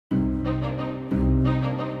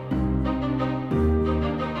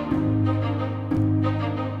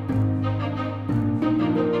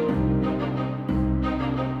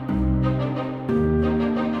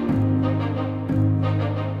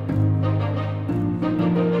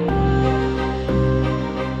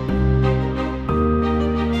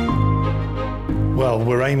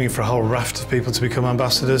aiming for a whole raft of people to become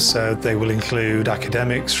ambassadors, so they will include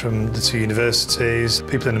academics from the 2 universities,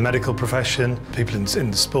 people in the medical profession, people in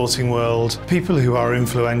the sporting world, people who are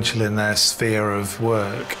influential in their sphere of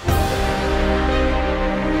work.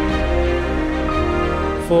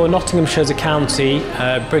 For Nottinghamshire as a county,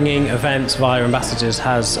 bringing events via ambassadors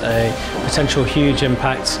has a potential huge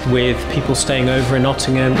impact with people staying over in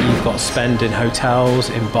Nottingham. You've got spend in hotels,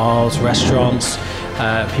 in bars, restaurants,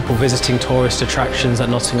 people visiting tourist attractions that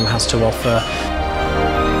Nottingham has to offer.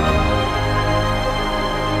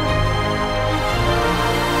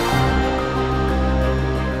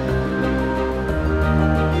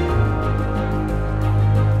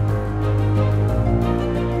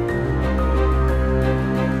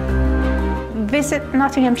 Visit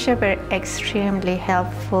Nottinghamshire were extremely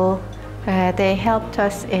helpful. They helped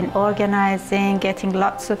us in organising, getting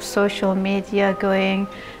lots of social media going,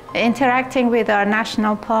 interacting with our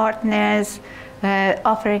national partners,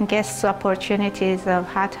 offering guests opportunities of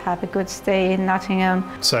how to have a good stay in Nottingham.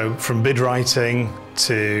 So from bid writing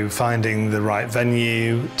to finding the right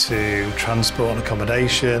venue to transport and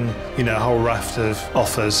accommodation, you know, a whole raft of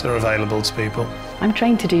offers are available to people. I'm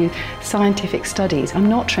trained to do scientific studies. I'm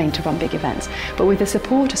not trained to run big events, but with the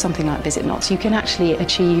support of something like Visit Nots, you can actually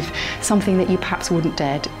achieve something that you perhaps wouldn't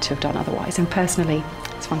dare to have done otherwise. And personally,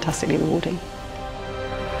 it's fantastically rewarding.